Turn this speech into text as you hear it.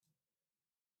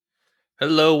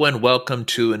Hello and welcome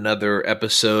to another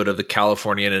episode of the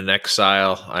Californian in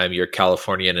Exile. I'm your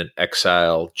Californian in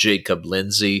Exile, Jacob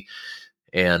Lindsay,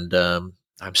 and I'm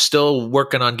still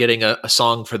working on getting a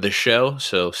song for the show.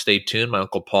 So stay tuned. My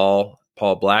uncle Paul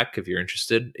Black, if you're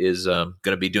interested, is going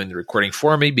to be doing the recording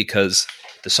for me because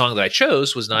the song that I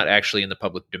chose was not actually in the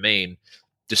public domain,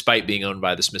 despite being owned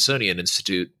by the Smithsonian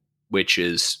Institute, which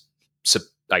is,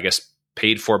 I guess,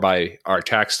 paid for by our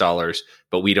tax dollars,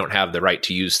 but we don't have the right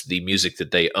to use the music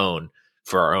that they own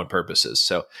for our own purposes.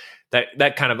 So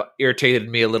that kind of irritated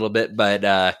me a little bit, but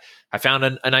I found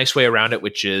a nice way around it,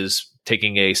 which is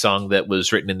taking a song that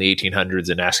was written in the 1800s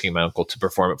and asking my uncle to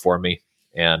perform it for me.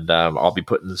 And I'll be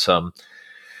putting some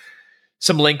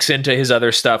links into his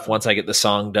other stuff once I get the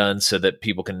song done so that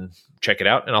people can check it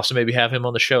out, and also maybe have him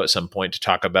on the show at some point to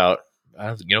talk about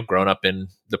growing up in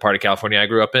the part of California I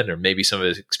grew up in, or maybe some of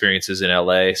his experiences in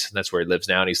LA. So that's where he lives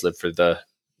now, and he's lived for the,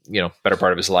 better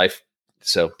part of his life.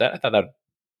 So I thought that'd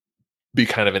be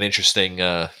kind of an interesting,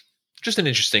 just an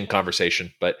interesting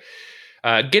conversation. But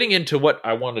getting into what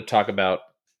I want to talk about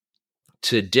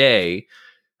today,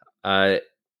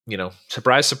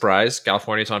 surprise, surprise,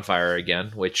 California's on fire again,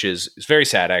 which is very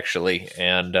sad actually.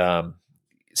 And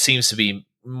seems to be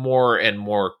more and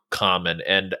more common.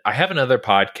 And I have another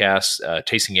podcast,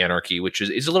 Tasting Anarchy, which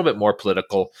is a little bit more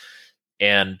political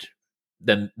and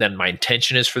than my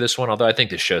intention is for this one. Although I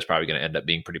think this show is probably going to end up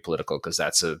being pretty political because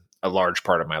that's a large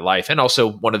part of my life. And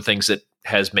also one of the things that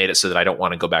has made it so that I don't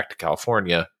want to go back to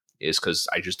California is because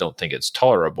I just don't think it's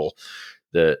tolerable,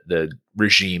 the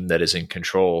regime that is in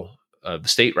control of the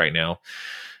state right now.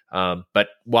 But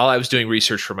while I was doing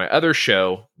research for my other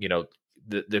show,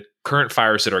 the current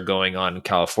fires that are going on in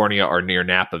California are near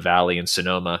Napa Valley and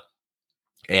Sonoma,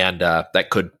 and that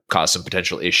could cause some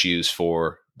potential issues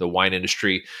for the wine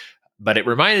industry. But it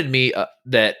reminded me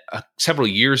that several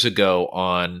years ago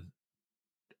on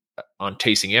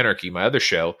Tasting Anarchy, my other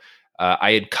show,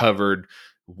 I had covered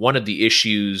one of the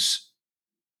issues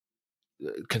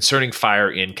concerning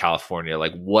fire in California,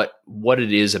 like what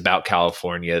it is about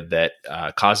California that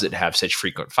causes it to have such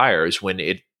frequent fires when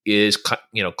it is,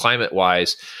 climate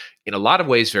wise, in a lot of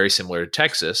ways, very similar to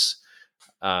Texas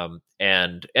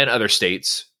and other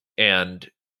states. And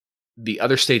the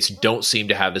other states don't seem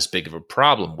to have as big of a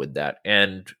problem with that.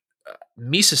 And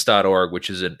Mises.org, which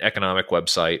is an economic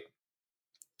website,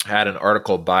 had an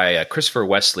article by Christopher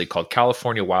Wesley called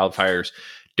California Wildfires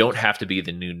Don't Have to Be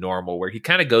the New Normal, where he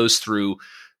kind of goes through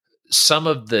some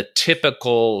of the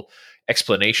typical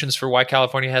explanations for why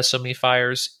California has so many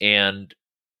fires, and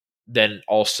then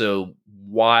also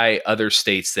why other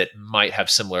states that might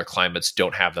have similar climates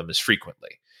don't have them as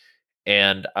frequently.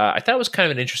 And I thought it was kind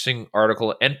of an interesting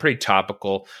article and pretty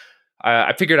topical.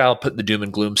 I figured I'll put the doom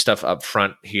and gloom stuff up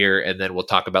front here, and then we'll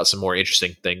talk about some more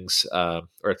interesting things, or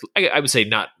I would say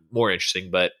not more interesting,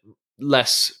 but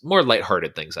more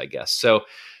lighthearted things, I guess. So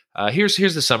here's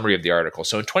the summary of the article.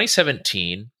 So in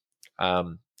 2017,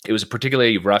 it was a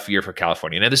particularly rough year for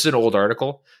California. Now, this is an old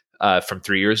article from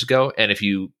 3 years ago, and if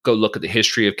you go look at the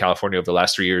history of California over the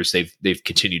last 3 years, they've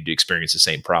continued to experience the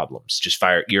same problems, just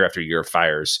year after year of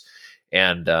fires,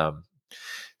 and more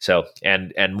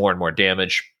and more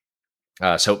damage.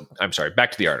 So I'm sorry,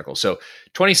 back to the article. So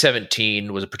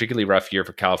 2017 was a particularly rough year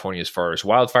for California as far as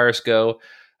wildfires go.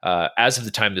 As of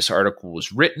the time this article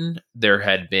was written, there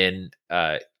had been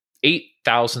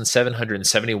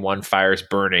 8,771 fires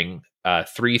burning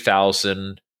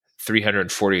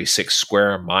 3,346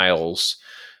 square miles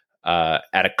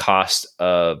at a cost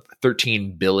of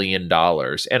 $13 billion.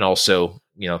 And also,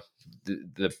 you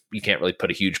can't really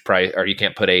put a huge price, or you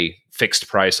can't put a fixed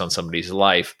price on somebody's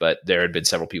life, but there had been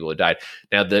several people who died.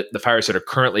 Now, the fires that are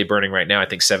currently burning right now, I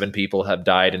think 7 people have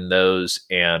died in those,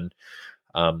 and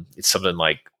it's something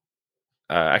like,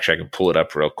 actually, I can pull it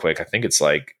up real quick. I think it's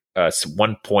like it's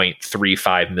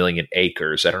 1.35 million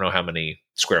acres. I don't know how many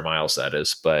square miles that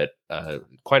is, but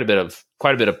quite a bit of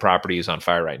property is on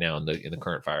fire right now in the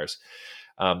current fires.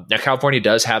 Now, California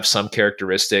does have some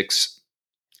characteristics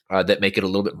that make it a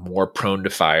little bit more prone to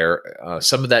fire.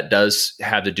 Some of that does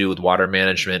have to do with water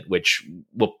management, which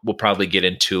we'll probably get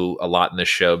into a lot in this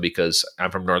show because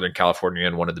I'm from Northern California,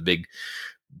 and one of the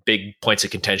big points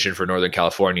of contention for Northern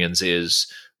Californians is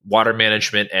water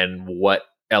management and what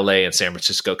LA and San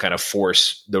Francisco kind of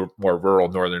force the more rural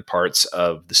northern parts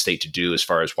of the state to do as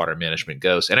far as water management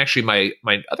goes. And actually, my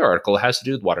other article has to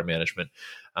do with water management,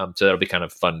 so that'll be kind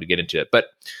of fun to get into it. But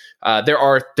there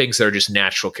are things that are just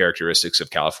natural characteristics of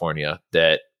California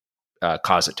that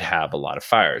cause it to have a lot of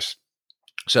fires.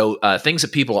 So things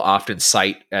that people often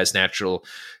cite as natural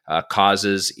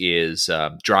causes is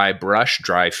dry brush,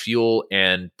 dry fuel,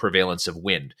 and prevalence of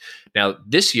wind. Now,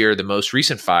 this year, the most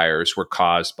recent fires were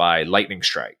caused by lightning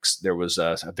strikes. There was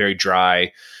a very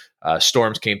dry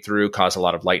storms came through, caused a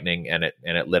lot of lightning, and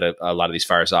it lit a lot of these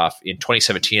fires off. In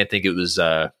 2017, I think it was.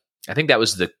 I think that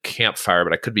was the Camp Fire,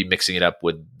 but I could be mixing it up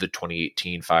with the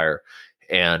 2018 fire.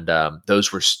 And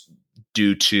those were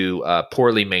due to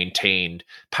poorly maintained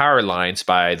power lines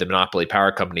by the monopoly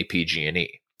power company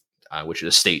PG&E, which is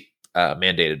a state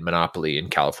mandated monopoly in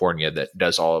California that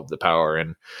does all of the power.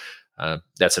 And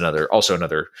that's another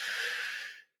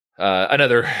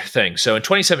thing. So in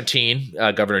 2017,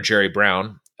 Governor Jerry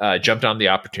Brown jumped on the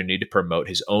opportunity to promote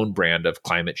his own brand of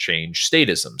climate change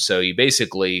statism. So he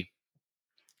basically,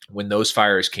 when those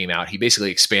fires came out, he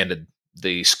basically expanded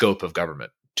the scope of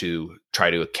government to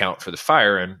try to account for the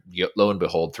fire. And lo and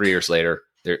behold, 3 years later,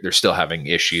 they're still having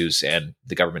issues, and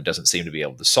the government doesn't seem to be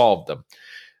able to solve them.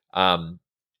 I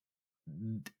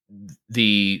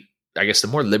guess the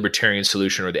more libertarian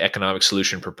solution, or the economic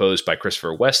solution proposed by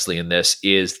Christopher Wesley in this,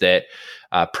 is that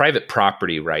private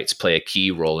property rights play a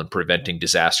key role in preventing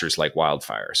disasters like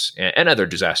wildfires and other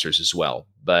disasters as well.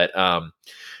 But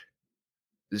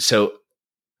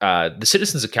the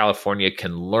citizens of California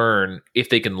can learn, if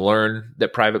they can learn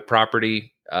that private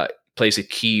property plays a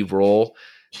key role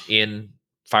in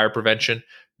fire prevention,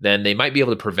 then they might be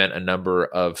able to prevent a number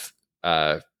of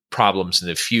problems in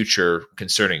the future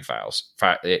concerning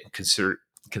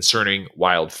concerning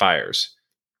wildfires.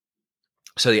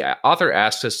 So the author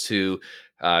asks us to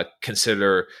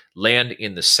consider land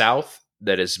in the South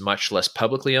that is much less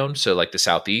publicly owned, so like the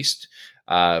Southeast,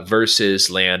 versus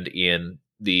land in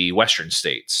the Western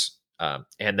states.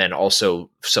 And then also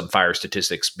some fire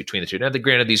statistics between the two. Now,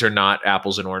 granted, these are not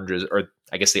apples and oranges, or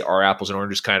I guess they are apples and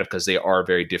oranges kind of, because they are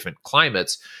very different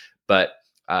climates. But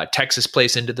Texas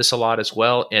plays into this a lot as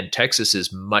well. And Texas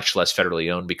is much less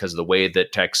federally owned because of the way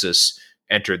that Texas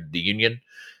entered the Union.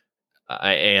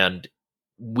 And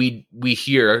we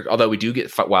hear, although we do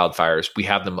get wildfires, we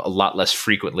have them a lot less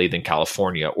frequently than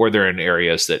California, or they're in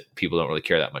areas that people don't really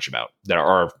care that much about, that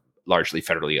are largely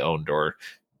federally owned or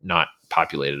not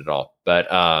populated at all. But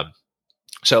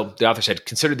so the author said,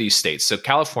 consider these states. So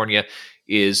California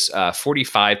is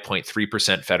 45.3%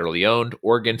 federally owned,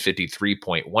 Oregon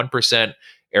 53.1%,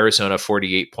 Arizona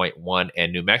 48.1%,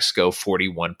 and New Mexico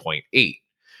 41.8%.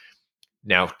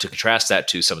 Now, to contrast that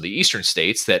to some of the eastern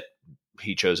states that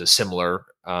he chose a similar,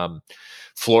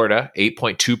 Florida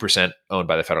 8.2% owned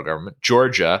by the federal government,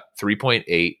 Georgia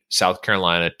 3.8%, South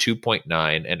Carolina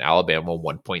 2.9%, and Alabama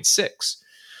 1.6%.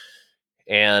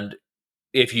 And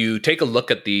if you take a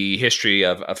look at the history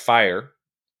of fire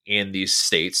in these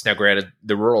states, now granted,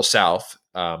 the rural South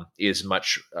is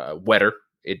much wetter,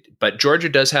 but Georgia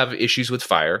does have issues with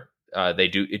fire.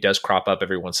 It does crop up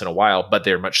every once in a while, but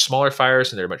they're much smaller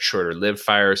fires and they're much shorter lived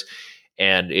fires.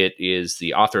 And it is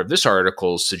the author of this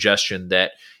article's suggestion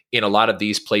that in a lot of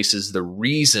these places, the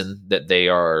reason that they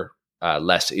are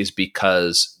less is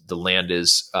because the land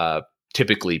is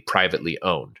typically privately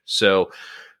owned. So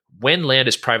when land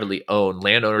is privately owned,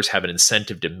 landowners have an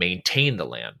incentive to maintain the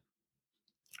land.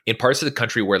 In parts of the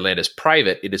country where land is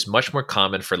private, it is much more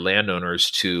common for landowners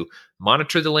to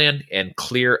monitor the land and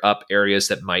clear up areas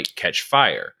that might catch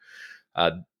fire.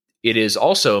 It is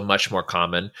also much more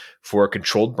common for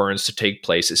controlled burns to take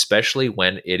place, especially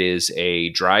when it is a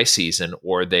dry season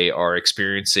or they are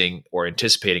experiencing or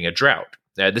anticipating a drought.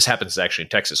 This happens actually in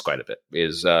Texas quite a bit.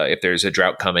 If there's a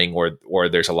drought coming or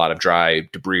there's a lot of dry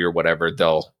debris or whatever,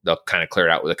 they'll kind of clear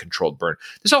it out with a controlled burn.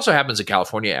 This also happens in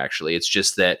California, actually. It's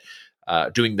just that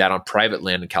doing that on private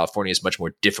land in California is much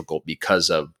more difficult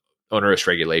because of onerous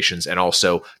regulations and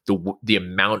also the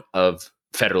amount of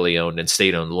federally owned and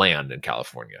state-owned land in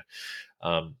California.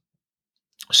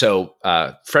 So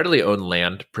federally owned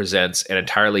land presents an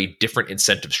entirely different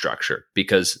incentive structure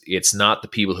because it's not the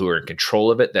people who are in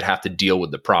control of it that have to deal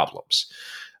with the problems.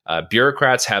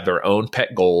 Bureaucrats have their own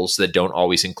pet goals that don't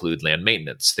always include land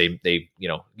maintenance.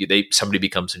 Somebody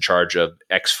becomes in charge of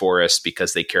X forest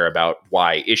because they care about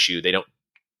Y issue. They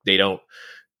don't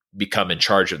become in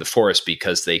charge of the forest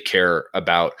because they care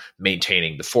about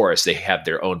maintaining the forest. They have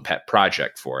their own pet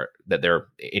project for it that they're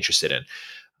interested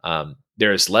in.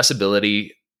 There's less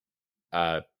ability.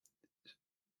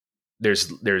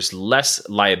 There's less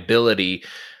liability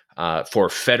for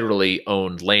federally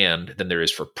owned land than there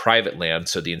is for private land.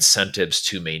 So the incentives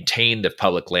to maintain the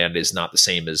public land is not the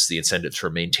same as the incentives for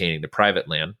maintaining the private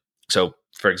land. So,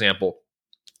 for example,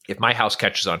 if my house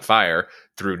catches on fire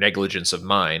through negligence of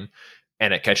mine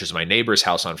and it catches my neighbor's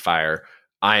house on fire,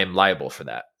 I am liable for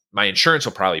that. My insurance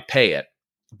will probably pay it,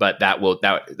 but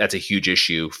that's a huge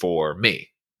issue for me.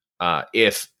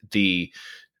 If the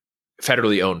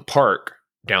federally owned park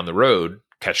down the road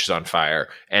catches on fire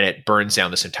and it burns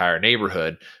down this entire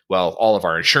neighborhood, well, all of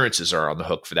our insurances are on the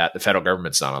hook for that. The federal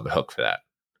government's not on the hook for that.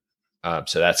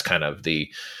 So that's kind of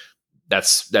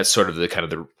that's sort of the kind of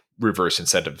the reverse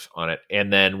incentive on it.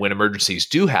 And then when emergencies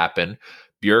do happen,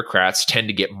 bureaucrats tend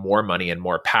to get more money and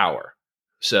more power.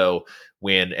 So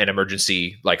when an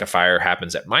emergency like a fire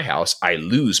happens at my house, I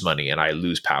lose money and I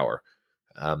lose power.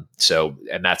 And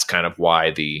that's kind of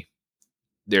why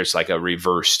there's like a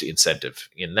reversed incentive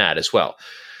in that as well.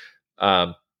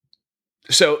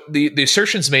 So the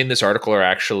assertions made in this article are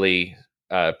actually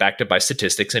backed up by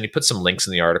statistics, and he put some links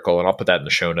in the article, and I'll put that in the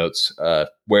show notes,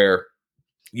 where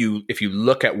if you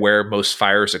look at where most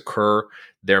fires occur,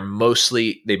 they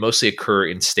mostly occur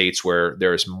in states where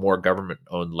there is more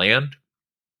government-owned land.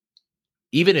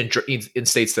 Even in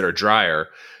states that are drier,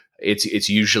 it's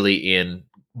usually in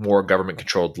more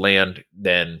government-controlled land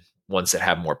than ones that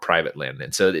have more private land.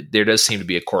 And so there does seem to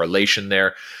be a correlation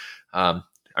there. I'm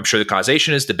sure the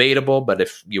causation is debatable, but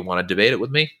if you want to debate it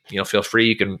with me, feel free.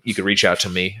 You can reach out to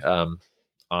me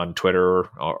on Twitter,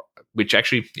 or which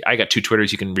actually I got two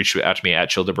Twitters. You can reach out to me at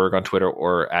Childerberg on Twitter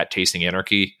or at Tasting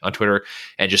Anarchy on Twitter,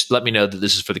 and just let me know that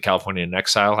this is for the Californian in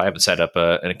Exile. I haven't set up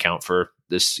an account for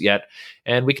this yet,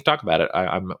 and we can talk about it.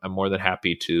 I'm more than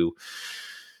happy to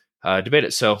debate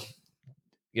it. So,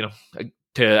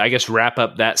 to I guess wrap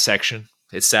up that section.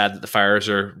 It's sad that the fires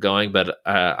are going, but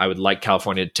I would like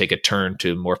California to take a turn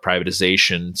to more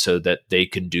privatization so that they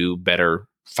can do better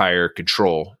fire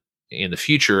control in the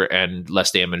future and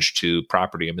less damage to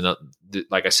property. I mean,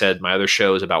 like I said, my other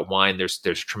show is about wine. There's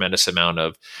a tremendous amount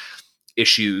of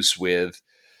issues with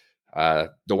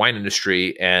the wine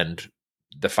industry and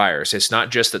the fires. It's not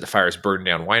just that the fires burn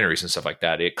down wineries and stuff like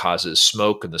that. It causes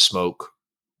smoke, and the smoke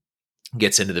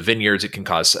gets into the vineyards. It can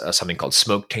cause something called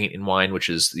smoke taint in wine, which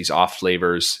is these off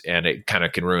flavors, and it kind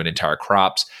of can ruin entire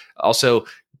crops. Also,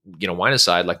 wine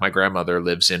aside, like my grandmother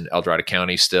lives in El Dorado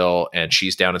County still, and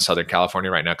she's down in Southern California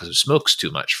right now because the smoke's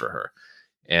too much for her.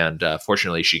 And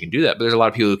fortunately, she can do that. But there's a lot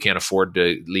of people who can't afford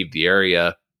to leave the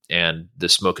area, and the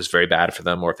smoke is very bad for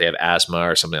them. Or if they have asthma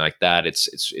or something like that,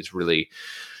 it's really,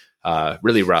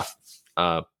 really rough.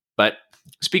 But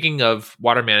speaking of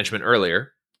water management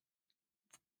earlier,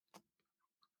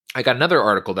 I got another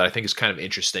article that I think is kind of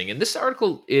interesting. And this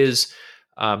article is,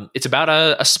 it's about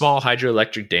a small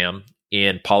hydroelectric dam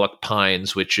in Pollock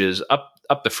Pines, which is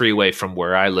up the freeway from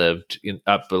where I lived,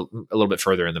 up a little bit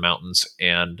further in the mountains.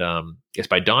 And it's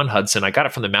by Don Hudson. I got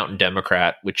it from the Mountain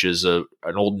Democrat, which is an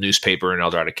old newspaper in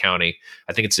El Dorado County.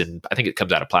 I think it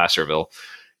comes out of Placerville.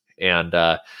 And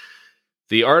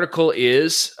the article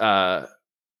is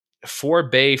For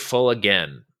Bay Full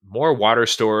Again. More water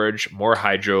storage, more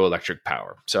hydroelectric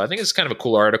power. So I think it's kind of a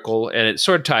cool article, and it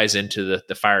sort of ties into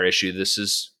the fire issue. This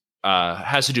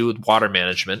has to do with water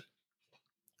management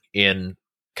in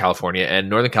California, and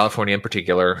Northern California in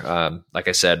particular. Like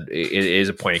I said, it is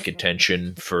a point of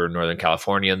contention for Northern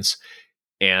Californians.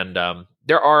 And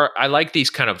I like these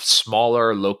kind of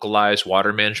smaller, localized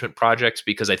water management projects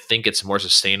because I think it's more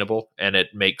sustainable, and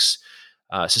it makes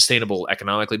sustainable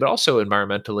economically, but also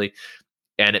environmentally.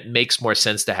 And it makes more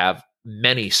sense to have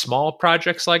many small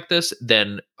projects like this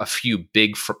than a few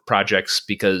big projects,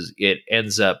 because it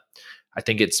ends up, I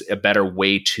think it's a better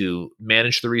way to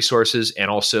manage the resources and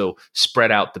also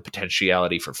spread out the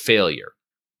potentiality for failure.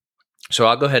 So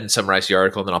I'll go ahead and summarize the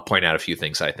article, and then I'll point out a few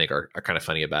things I think are kind of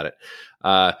funny about it.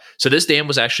 So this dam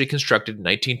was actually constructed in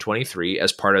 1923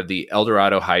 as part of the El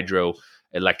Dorado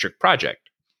Hydroelectric Project.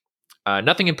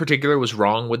 Nothing in particular was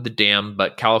wrong with the dam,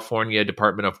 but California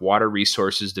Department of Water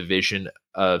Resources Division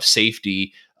of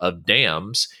Safety of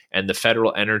Dams and the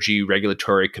Federal Energy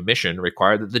Regulatory Commission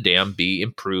required that the dam be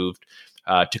improved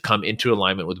to come into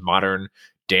alignment with modern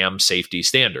dam safety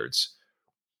standards.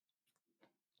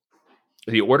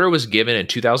 The order was given in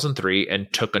 2003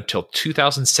 and took until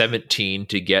 2017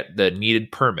 to get the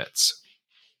needed permits.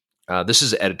 This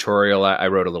is editorial. I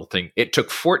wrote a little thing. It took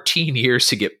 14 years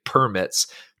to get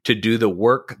permits to do the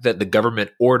work that the government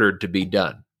ordered to be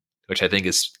done, which I think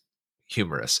is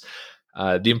humorous.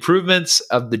 The improvements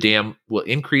of the dam will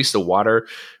increase the water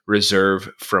reserve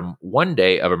from 1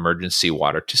 day of emergency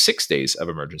water to 6 days of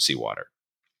emergency water.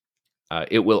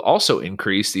 It will also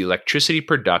increase the electricity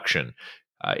production.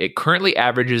 It currently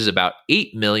averages about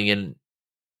 $8 million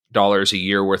a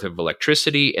year worth of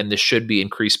electricity, and this should be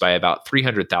increased by about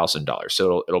 $300,000.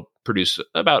 So it'll produce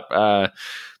about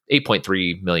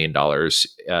 $8.3 million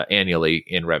annually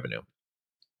in revenue.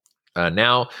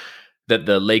 Now that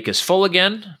the lake is full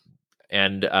again,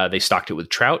 and they stocked it with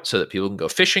trout so that people can go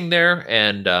fishing there.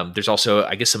 And there's also,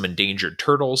 I guess, some endangered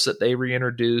turtles that they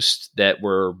reintroduced that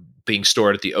were being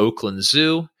stored at the Oakland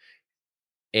Zoo.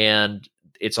 And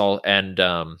it's all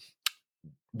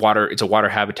water. It's a water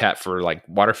habitat for like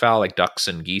waterfowl, like ducks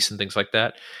and geese and things like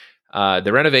that.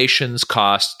 The renovations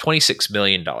cost $26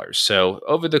 million. So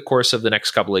over the course of the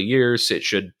next couple of years, it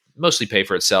should mostly pay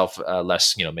for itself,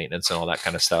 less maintenance and all that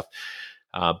kind of stuff.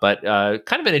 But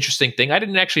kind of an interesting thing. I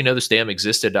didn't actually know this dam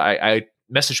existed. I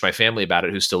messaged my family about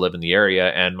it who still live in the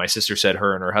area, and my sister said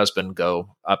her and her husband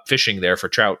go up fishing there for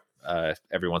trout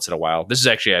every once in a while. This has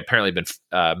actually apparently been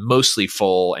mostly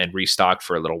full and restocked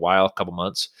for a little while, a couple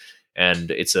months,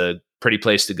 and it's a pretty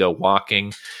place to go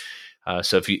walking.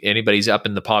 So if anybody's up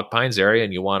in the Pollock Pines area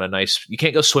and you want you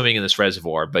can't go swimming in this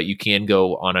reservoir, but you can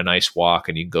go on a nice walk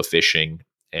and you can go fishing.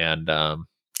 And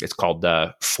it's called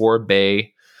Four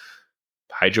Bay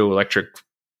Hydroelectric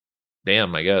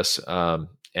Dam, I guess.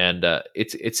 And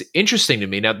it's interesting to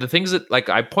me. Now, the things that, like,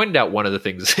 I pointed out one of the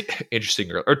things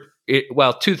interesting,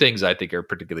 two things I think are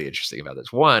particularly interesting about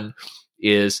this. One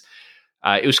is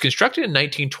it was constructed in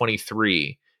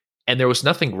 1923, and there was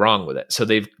nothing wrong with it. So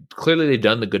they've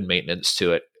done the good maintenance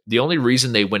to it. The only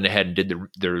reason they went ahead and did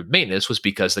the maintenance was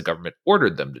because the government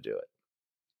ordered them to do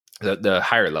it, the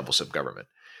higher levels of government.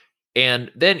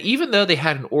 And then even though they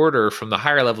had an order from the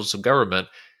higher levels of government,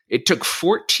 it took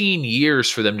 14 years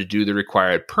for them to do the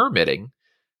required permitting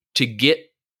to get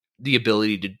the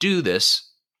ability to do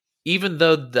this, even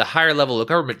though the higher level of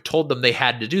government told them they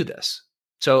had to do this.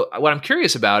 So what I'm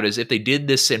curious about is if they did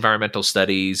this environmental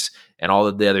studies and all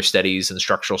of the other studies and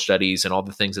structural studies and all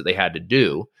the things that they had to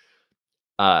do,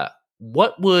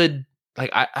 what would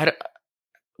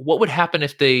happen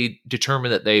if they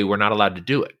determined that they were not allowed to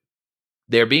do it?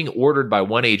 They're being ordered by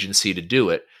one agency to do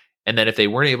it, and then if they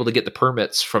weren't able to get the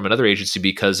permits from another agency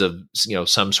because of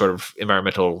some sort of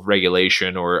environmental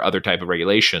regulation or other type of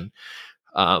regulation,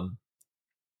 I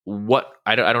don't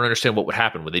understand what would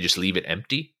happen. Would they just leave it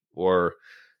empty, or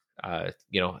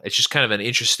it's just kind of an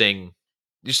interesting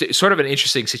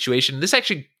situation. This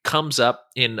actually comes up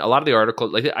in a lot of the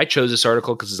articles. Like, I chose this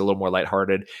article because it's a little more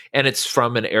lighthearted, and it's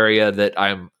from an area that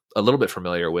I'm a little bit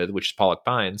familiar with, which is Pollock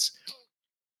Pines.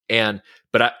 As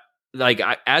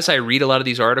I read a lot of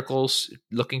these articles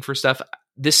looking for stuff,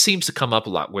 this seems to come up a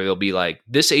lot, where they'll be like,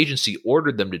 this agency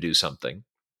ordered them to do something,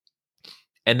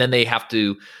 and then they have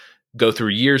to go through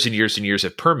years and years and years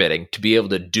of permitting to be able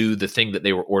to do the thing that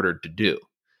they were ordered to do.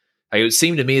 It would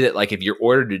seem to me that, like, if you're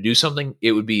ordered to do something,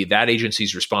 it would be that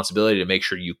agency's responsibility to make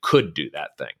sure you could do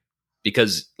that thing.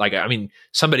 Because,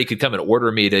 somebody could come and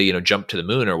order me to, jump to the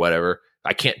moon or whatever.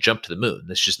 I can't jump to the moon.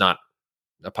 That's just not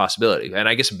a possibility. And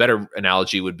I guess a better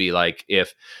analogy would be like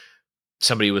if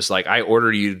somebody was like, I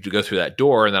order you to go through that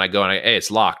door, and then I go and hey, it's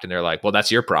locked. And they're like, well,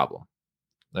 that's your problem.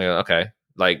 Like, okay.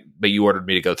 But you ordered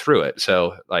me to go through it.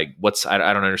 So I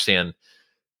don't understand.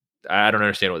 I don't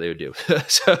understand what they would do.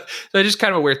 so it's just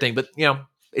kind of a weird thing, but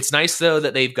it's nice though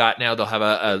that they'll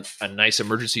have a nice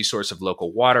emergency source of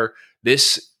local water.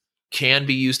 This can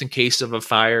be used in case of a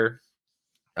fire,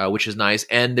 which is nice.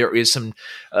 And there is some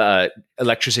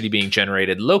electricity being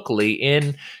generated locally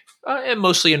in a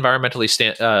mostly environmentally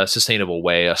sustainable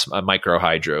way. A micro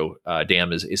hydro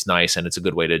dam is nice, and it's a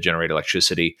good way to generate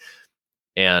electricity.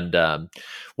 And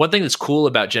one thing that's cool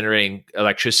about generating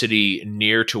electricity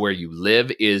near to where you live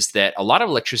is that a lot of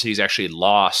electricity is actually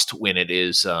lost when it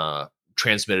is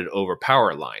transmitted over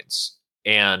power lines.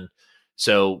 And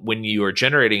so when you are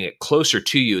generating it closer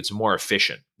to you, it's more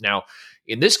efficient. Now,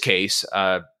 in this case,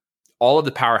 all of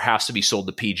the power has to be sold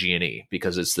to PG&E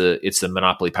because it's the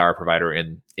monopoly power provider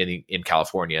in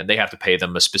California, and they have to pay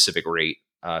them a specific rate.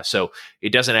 So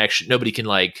it doesn't actually, nobody can,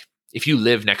 like, if you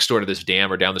live next door to this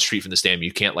dam or down the street from this dam,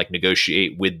 you can't, like,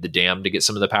 negotiate with the dam to get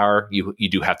some of the power. You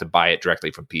do have to buy it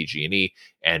directly from PG&E,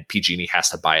 and PG&E has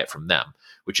to buy it from them,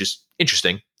 which is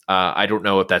interesting. I don't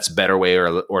know if that's a better way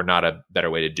or not a better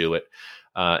way to do it.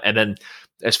 And then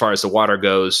as far as the water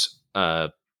goes,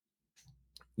 there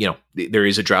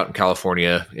is a drought in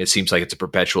California. It seems like it's a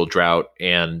perpetual drought,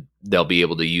 and they'll be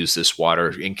able to use this water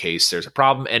in case there's a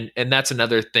problem. And that's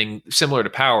another thing similar to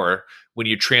power. When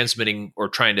you're transmitting or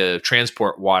trying to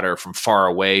transport water from far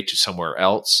away to somewhere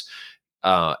else,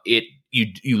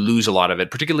 you lose a lot of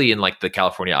it, particularly in, like, the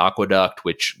California aqueduct,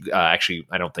 which actually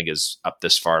I don't think is up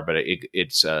this far, but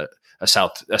it's a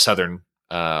southern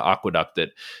aqueduct that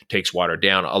takes water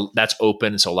down. That's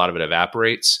open, so a lot of it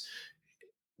evaporates.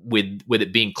 With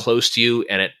it being close to you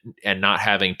and not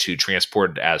having to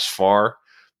transport it as far,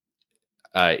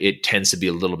 it tends to be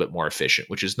a little bit more efficient,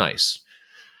 which is nice.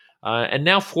 And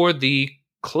now for the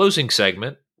closing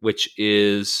segment, which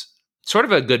is sort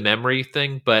of a good memory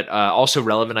thing, but also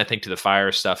relevant, I think, to the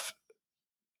fire stuff.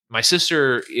 My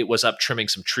sister, it was up trimming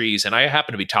some trees, and I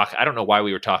happened to be talking. I don't know why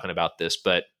we were talking about this,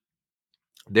 but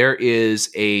there is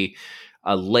a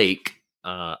lake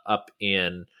up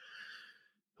in,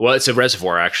 well, it's a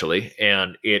reservoir actually,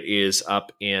 and it is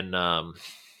up in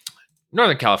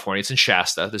Northern California. It's in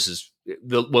Shasta. This is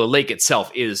the lake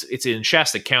itself it's in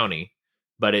Shasta County,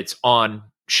 but it's on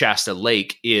Shasta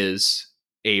Lake is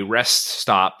a rest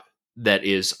stop that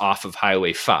is off of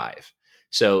Highway 5.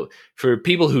 So for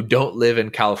people who don't live in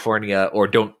California or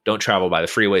don't travel by the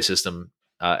freeway system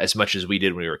as much as we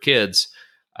did when we were kids,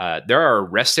 there are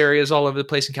rest areas all over the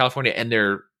place in California, and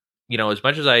they're, as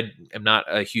much as I am not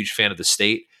a huge fan of the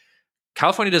state,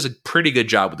 California does a pretty good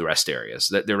job with the rest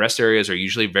areas. Their rest areas are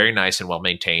usually very nice and well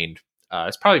maintained.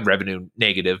 It's probably revenue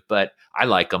negative, but I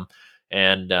like them.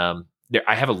 And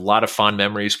I have a lot of fond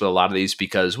memories with a lot of these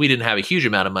because we didn't have a huge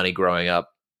amount of money growing up,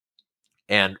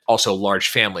 and also large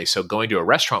family. So going to a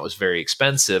restaurant was very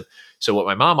expensive. So what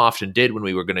my mom often did when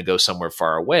we were going to go somewhere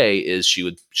far away is she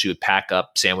would pack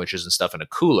up sandwiches and stuff in a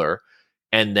cooler,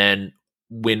 and then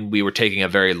when we were taking a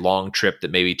very long trip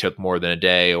that maybe took more than a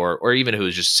day, or even if it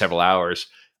was just several hours,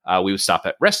 we would stop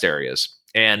at rest areas.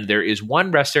 And there is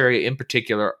one rest area in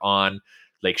particular on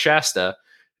Lake Shasta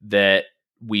that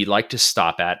we like to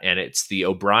stop at, and it's the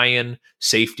O'Brien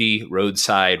Safety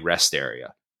Roadside Rest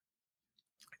Area.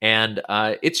 And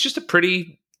it's just a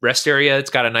pretty rest area.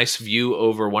 It's got a nice view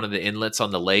over one of the inlets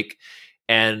on the lake.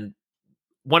 And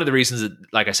one of the reasons that,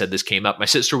 like I said, this came up, my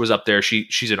sister was up there.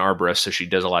 She's an arborist, so she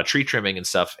does a lot of tree trimming and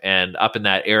stuff. And up in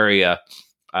that area,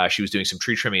 she was doing some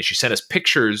tree trimming, and she sent us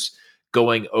pictures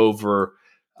going over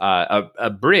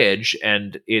a bridge,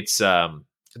 and it's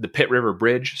the Pitt River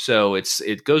Bridge. So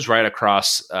it goes right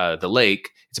across the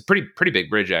lake. It's a pretty big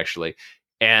bridge, actually.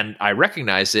 And I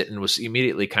recognized it and was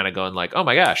immediately kind of going like, oh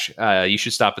my gosh, you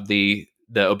should stop at the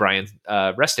O'Brien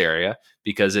rest area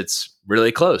because it's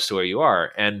really close to where you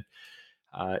are. And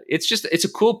it's a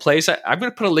cool place. I'm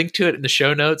going to put a link to it in the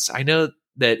show notes. I know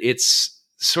that it's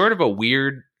sort of a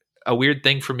weird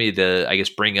thing for me to, I guess,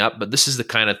 bring up, but this is the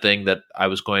kind of thing that I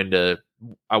wanted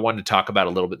to talk about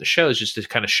a little bit in the show, is just to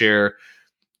kind of share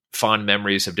fond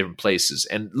memories of different places.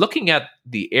 And looking at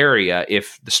the area,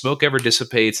 if the smoke ever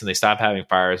dissipates and they stop having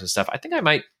fires and stuff, I think I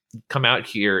might come out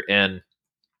here and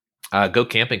go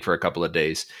camping for a couple of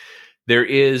days. There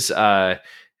is a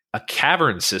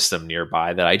cavern system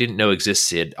nearby that I didn't know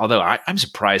existed, although I'm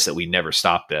surprised that we never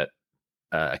stopped at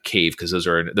a cave, because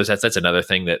that's another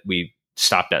thing that we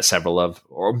stopped at several of,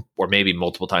 or maybe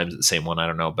multiple times at the same one. I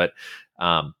don't know, but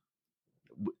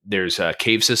there's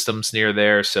cave systems near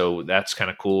there, so that's kind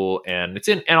of cool. And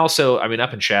also, I mean,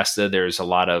 up in Shasta, there's a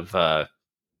lot of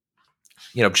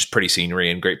just pretty scenery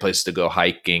and great places to go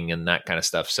hiking and that kind of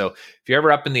stuff. So if you're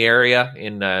ever up in the area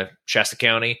in Shasta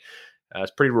County, it's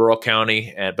a pretty rural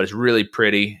county, but it's really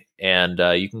pretty, and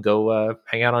you can go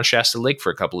hang out on Shasta Lake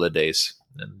for a couple of days,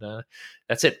 and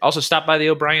that's it. Also, stop by the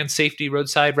O'Brien Safety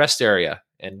Roadside Rest Area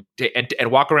and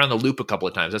walk around the loop a couple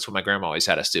of times. That's what my grandma always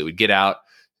had us do. We'd get out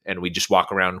and we just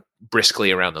walk around briskly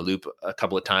around the loop a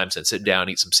couple of times and sit down,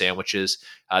 eat some sandwiches.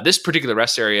 This particular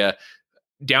rest area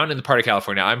down in the part of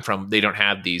California I'm from, they don't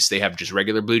have these. They have just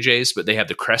regular blue jays, but they have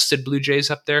the crested blue jays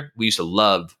up there. We used to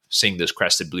love seeing those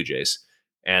crested blue jays,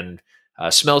 and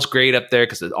smells great up there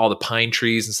because of all the pine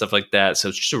trees and stuff like that. So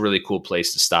it's just a really cool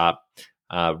place to stop.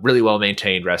 Really well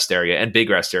maintained rest area, and big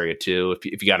rest area too.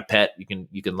 If you got a pet, you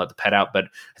can let the pet out, but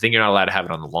I think you're not allowed to have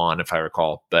it on the lawn, if I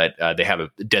recall. But they have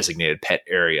a designated pet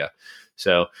area,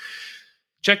 so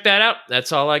check that out.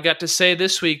 That's all I got to say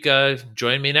this week.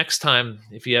 Join me next time.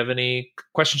 If you have any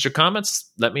questions or comments,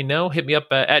 let me know. Hit me up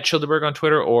at Childeberg on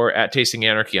Twitter or at Tasting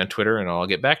Anarchy on Twitter, and I'll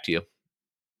get back to you.